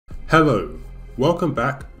Hello, welcome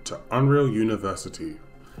back to Unreal University.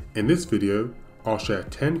 In this video, I'll share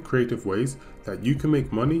 10 creative ways that you can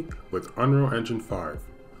make money with Unreal Engine 5.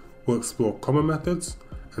 We'll explore common methods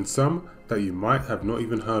and some that you might have not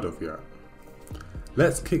even heard of yet.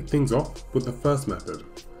 Let's kick things off with the first method,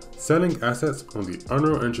 selling assets on the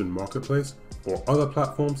Unreal Engine marketplace or other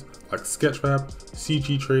platforms like Sketchfab,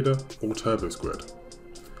 CG Trader, or TurboSquid.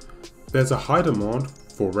 There's a high demand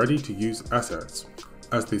for ready-to-use assets,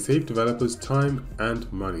 as they save developers time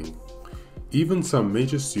and money. Even some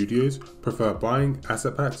major studios prefer buying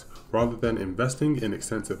asset packs rather than investing in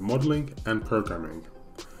extensive modeling and programming.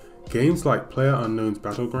 Games like PlayerUnknown's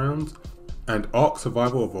Battlegrounds and Ark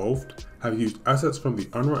Survival Evolved have used assets from the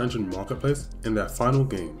Unreal Engine marketplace in their final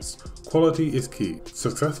games. Quality is key.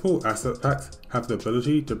 Successful asset packs have the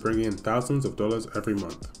ability to bring in thousands of dollars every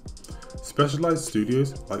month. Specialized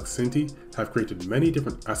studios like Cinti have created many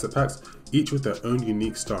different asset packs, each with their own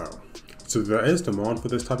unique style. So there is demand for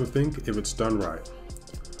this type of thing if it's done right.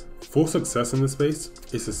 For success in this space,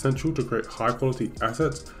 it's essential to create high quality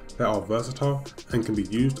assets that are versatile and can be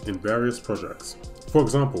used in various projects. For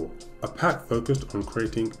example, a pack focused on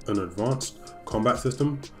creating an advanced combat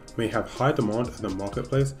system may have high demand in the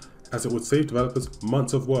marketplace, as it would save developers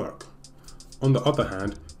months of work. On the other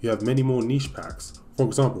hand, you have many more niche packs. For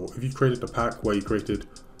example, if you created a pack where you created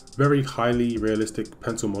very highly realistic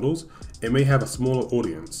pencil models, it may have a smaller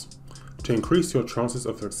audience. To increase your chances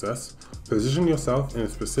of success, position yourself in a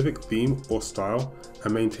specific theme or style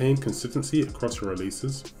and maintain consistency across your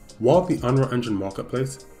releases. While the Unreal Engine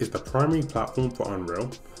marketplace is the primary platform for Unreal,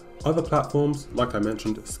 other platforms like I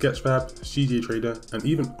mentioned, Sketchfab, CG Trader, and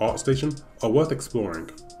even ArtStation are worth exploring.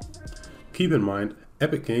 Keep in mind,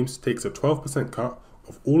 Epic Games takes a 12% cut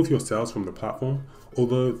of all of your sales from the platform,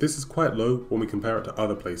 although this is quite low when we compare it to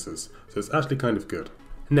other places, so it's actually kind of good.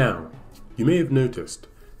 Now, you may have noticed,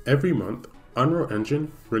 every month Unreal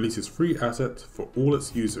Engine releases free assets for all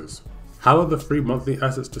its users. How are the free monthly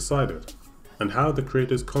assets decided? And how are the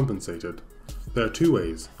creators compensated? There are two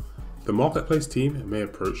ways. The marketplace team may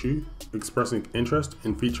approach you, expressing interest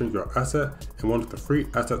in featuring your asset in one of the free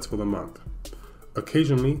assets for the month.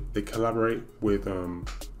 Occasionally, they collaborate with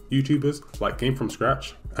YouTubers like Game From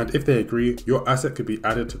Scratch, and if they agree, your asset could be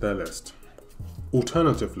added to their list.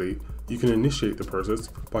 Alternatively, you can initiate the process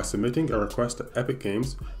by submitting a request to Epic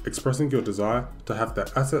Games expressing your desire to have their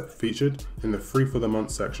asset featured in the free for the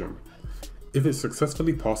month section. If it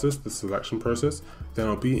successfully passes the selection process, then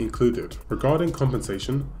it'll be included. Regarding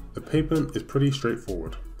compensation, the payment is pretty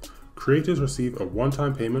straightforward. Creators receive a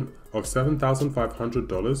one-time payment of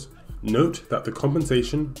 $7,500. Note that the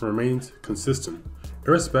compensation remains consistent,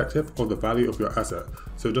 irrespective of the value of your asset,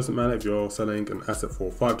 so it doesn't matter if you're selling an asset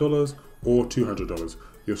for $5 or $200,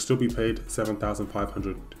 you'll still be paid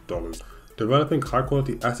 $7,500. Developing high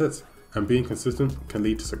quality assets and being consistent can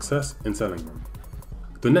lead to success in selling them.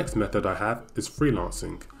 The next method I have is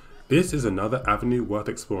freelancing. This is another avenue worth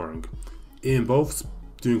exploring. It involves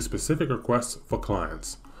doing specific requests for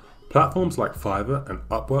clients. Platforms like Fiverr and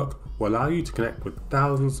Upwork will allow you to connect with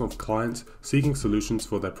thousands of clients seeking solutions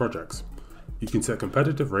for their projects. You can set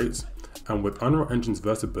competitive rates, and with Unreal Engine's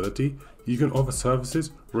versatility, you can offer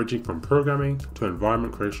services ranging from programming to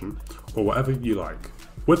environment creation, or whatever you like.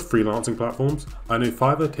 With freelancing platforms, I know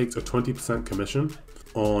Fiverr takes a 20% commission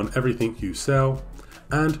on everything you sell,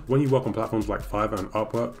 and when you work on platforms like Fiverr and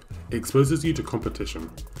Upwork, it exposes you to competition.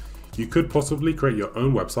 You could possibly create your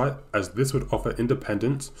own website, as this would offer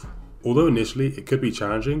independence. Although initially it could be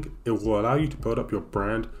challenging, it will allow you to build up your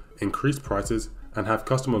brand, increase prices, and have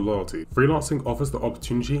customer loyalty. Freelancing offers the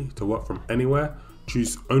opportunity to work from anywhere,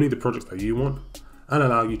 choose only the projects that you want, and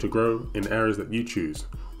allow you to grow in areas that you choose,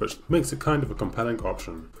 which makes it kind of a compelling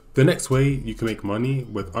option. The next way you can make money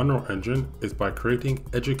with Unreal Engine is by creating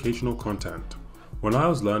educational content. When I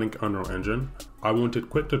was learning Unreal Engine, I wanted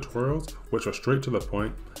quick tutorials which are straight to the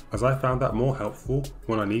point, as I found that more helpful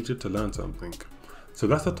when I needed to learn something. So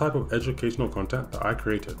that's the type of educational content that I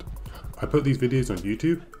created. I put these videos on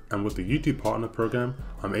YouTube, and with the YouTube Partner Program,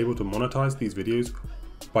 I'm able to monetize these videos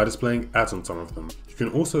by displaying ads on some of them. You can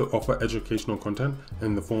also offer educational content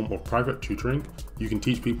in the form of private tutoring. You can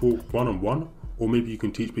teach people one-on-one, or maybe you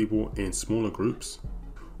can teach people in smaller groups.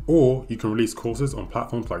 Or you can release courses on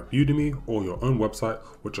platforms like Udemy or your own website,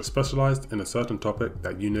 which are specialized in a certain topic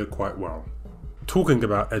that you know quite well. Talking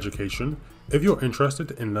about education, if you're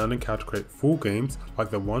interested in learning how to create full games like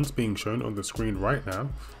the ones being shown on the screen right now,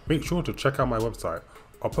 make sure to check out my website.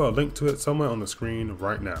 I'll put a link to it somewhere on the screen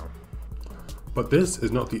right now. But this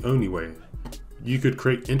is not the only way. You could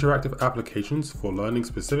create interactive applications for learning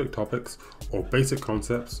specific topics or basic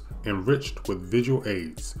concepts enriched with visual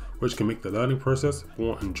aids, which can make the learning process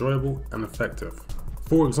more enjoyable and effective.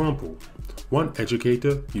 For example, one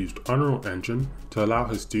educator used Unreal Engine to allow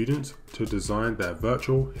his students to design their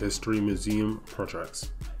virtual history museum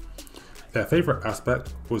projects. Their favorite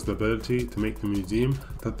aspect was the ability to make the museum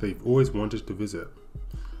that they've always wanted to visit.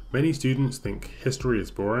 Many students think history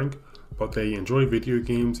is boring, but they enjoy video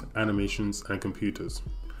games, animations, and computers.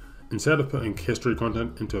 Instead of putting history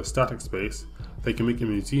content into a static space, they can make a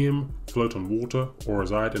museum, float on water, or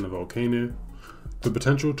reside in a volcano. The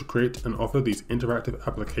potential to create and offer these interactive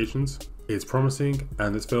applications is promising,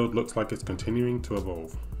 and this field looks like it's continuing to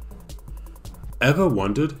evolve. Ever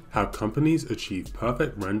wondered how companies achieve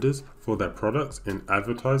perfect renders for their products in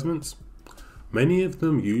advertisements? Many of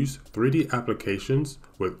them use 3D applications,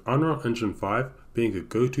 with Unreal Engine 5 being a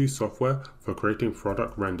go-to software for creating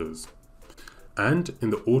product renders. And in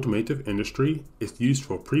the automotive industry, it's used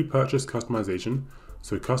for pre-purchase customization,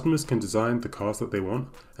 so customers can design the cars that they want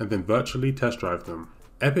and then virtually test drive them.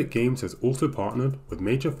 Epic Games has also partnered with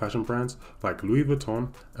major fashion brands like Louis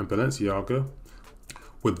Vuitton and Balenciaga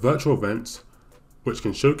with virtual events, which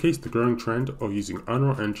can showcase the growing trend of using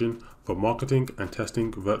Unreal Engine for marketing and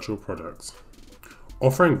testing virtual products.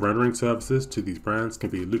 Offering rendering services to these brands can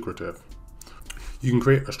be lucrative. You can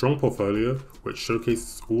create a strong portfolio which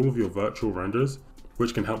showcases all of your virtual renders,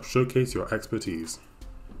 which can help showcase your expertise.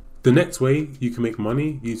 The next way you can make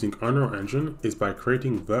money using Unreal Engine is by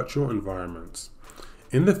creating virtual environments.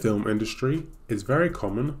 In the film industry, it's very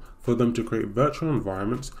common for them to create virtual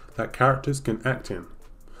environments that characters can act in.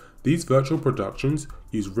 These virtual productions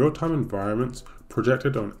use real-time environments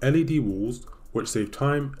projected on LED walls, which save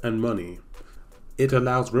time and money. It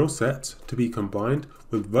allows real sets to be combined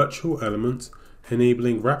with virtual elements,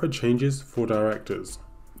 enabling rapid changes for directors.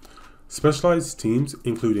 Specialized teams,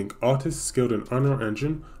 including artists skilled in Unreal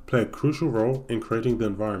Engine, play a crucial role in creating the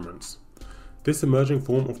environments. This emerging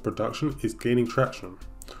form of production is gaining traction.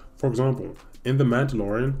 For example, in The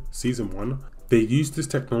Mandalorian Season 1, they used this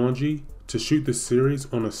technology to shoot the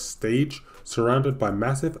series on a stage surrounded by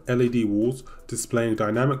massive LED walls displaying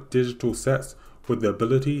dynamic digital sets with the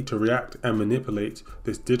ability to react and manipulate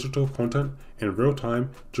this digital content in real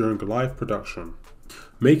time during live production.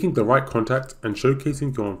 Making the right contact and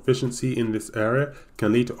showcasing your efficiency in this area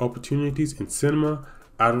can lead to opportunities in cinema,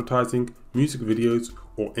 advertising, music videos,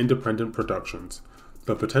 or independent productions.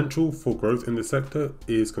 The potential for growth in this sector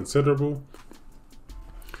is considerable.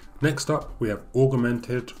 Next up, we have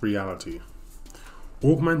augmented reality.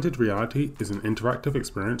 Augmented reality is an interactive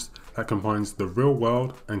experience that combines the real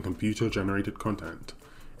world and computer-generated content.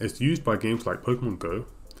 It's used by games like Pokemon Go.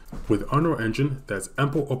 With Unreal Engine, there's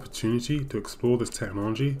ample opportunity to explore this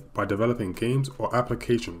technology by developing games or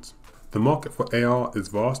applications. The market for AR is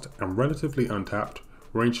vast and relatively untapped,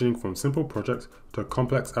 ranging from simple projects to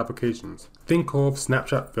complex applications. Think of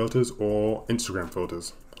Snapchat filters or Instagram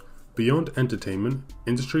filters. Beyond entertainment,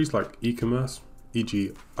 industries like e-commerce,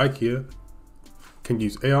 e.g. IKEA, can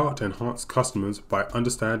use AR to enhance customers by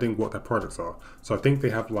understanding what their products are. So I think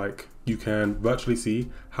they have you can virtually see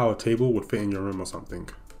how a table would fit in your room or something.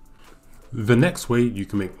 The next way you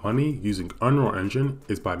can make money using Unreal Engine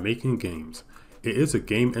is by making games. It is a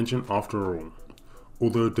game engine after all.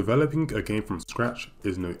 Although developing a game from scratch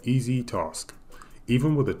is no easy task.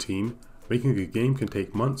 Even with a team, making a game can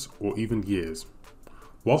take months or even years.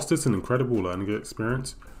 Whilst it's an incredible learning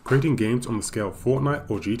experience, creating games on the scale of Fortnite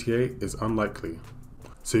or GTA is unlikely.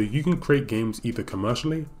 So you can create games either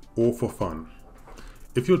commercially or for fun.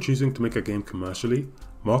 If you're choosing to make a game commercially,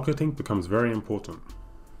 marketing becomes very important.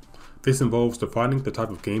 This involves defining the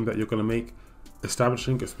type of game that you're going to make,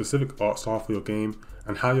 establishing a specific art style for your game,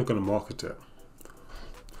 and how you're going to market it.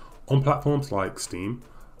 On platforms like Steam,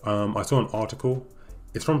 I saw an article,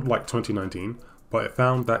 it's from 2019, but it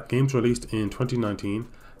found that games released in 2019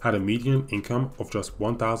 had a median income of just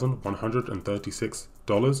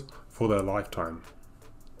 $1,136 for their lifetime.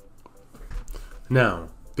 Now,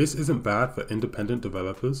 this isn't bad for independent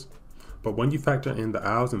developers, but when you factor in the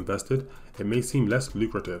hours invested, it may seem less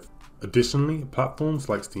lucrative. Additionally, platforms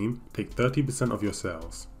like Steam take 30% of your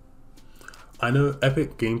sales. I know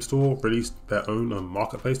Epic Game Store released their own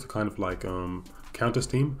marketplace to counter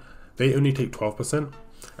Steam. They only take 12%,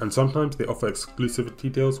 and sometimes they offer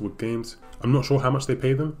exclusivity deals with games. I'm not sure how much they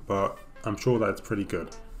pay them, but I'm sure that it's pretty good.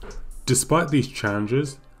 Despite these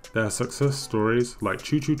challenges, there are success stories like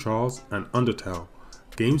Choo Choo Charles and Undertale,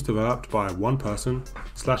 games developed by one person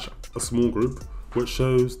 / a small group, which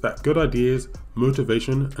shows that good ideas,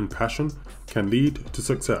 motivation, and passion can lead to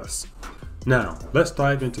success. Now, let's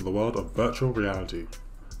dive into the world of virtual reality.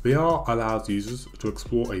 VR allows users to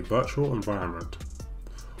explore a virtual environment,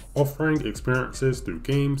 offering experiences through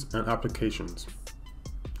games and applications.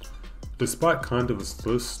 Despite kind of a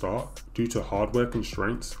slow start due to hardware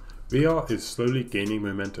constraints, VR is slowly gaining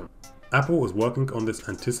momentum. Apple is working on this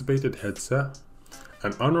anticipated headset,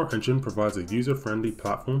 and Unreal Engine provides a user-friendly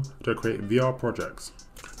platform to create VR projects.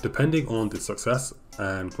 Depending on the success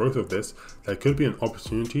and growth of this, there could be an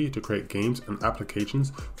opportunity to create games and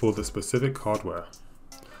applications for the specific hardware.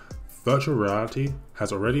 Virtual reality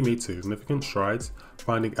has already made significant strides,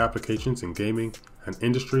 finding applications in gaming and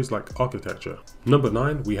industries like architecture. Number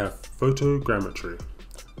 9, we have photogrammetry.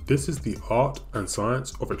 This is the art and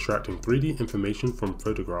science of extracting 3D information from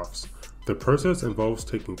photographs. The process involves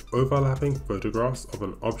taking overlapping photographs of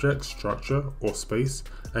an object, structure, or space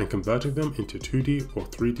and converting them into 2D or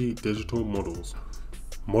 3D digital models.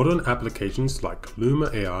 Modern applications like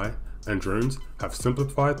Luma AI and drones have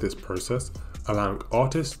simplified this process, allowing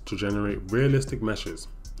artists to generate realistic meshes.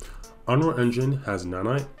 Unreal Engine has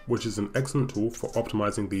Nanite, which is an excellent tool for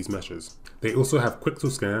optimizing these meshes. They also have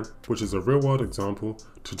Quixel Scan, which is a real-world example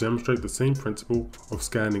to demonstrate the same principle of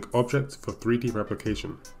scanning objects for 3D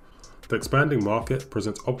replication. The expanding market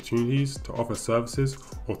presents opportunities to offer services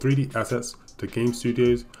or 3D assets to game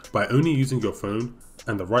studios by only using your phone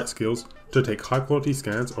and the right skills to take high-quality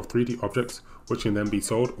scans of 3D objects, which can then be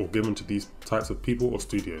sold or given to these types of people or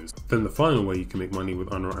studios. Then the final way you can make money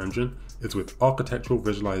with Unreal Engine is with architectural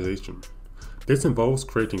visualization. This involves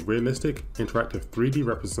creating realistic, interactive 3D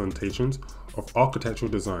representations of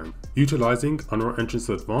architectural design. Utilizing Unreal Engine's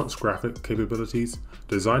advanced graphic capabilities,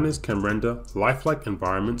 designers can render lifelike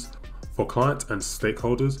environments for clients and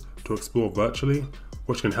stakeholders to explore virtually,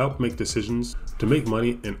 which can help make decisions to make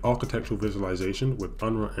money in architectural visualization with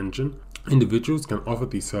Unreal Engine. Individuals can offer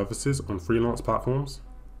these services on freelance platforms.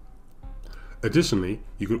 Additionally,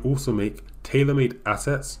 you could also make tailor-made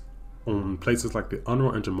assets on places like the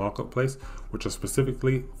Unreal Engine Marketplace, which are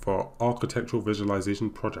specifically for architectural visualization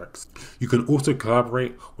projects. You can also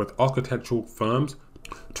collaborate with architectural firms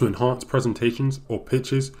to enhance presentations or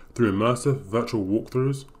pitches through immersive virtual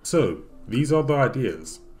walkthroughs. So, these are the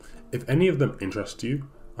ideas. If any of them interest you,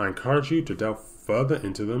 I encourage you to delve further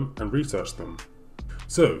into them and research them.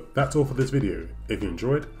 So, that's all for this video. If you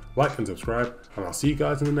enjoyed, like and subscribe, and I'll see you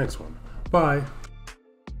guys in the next one. Bye!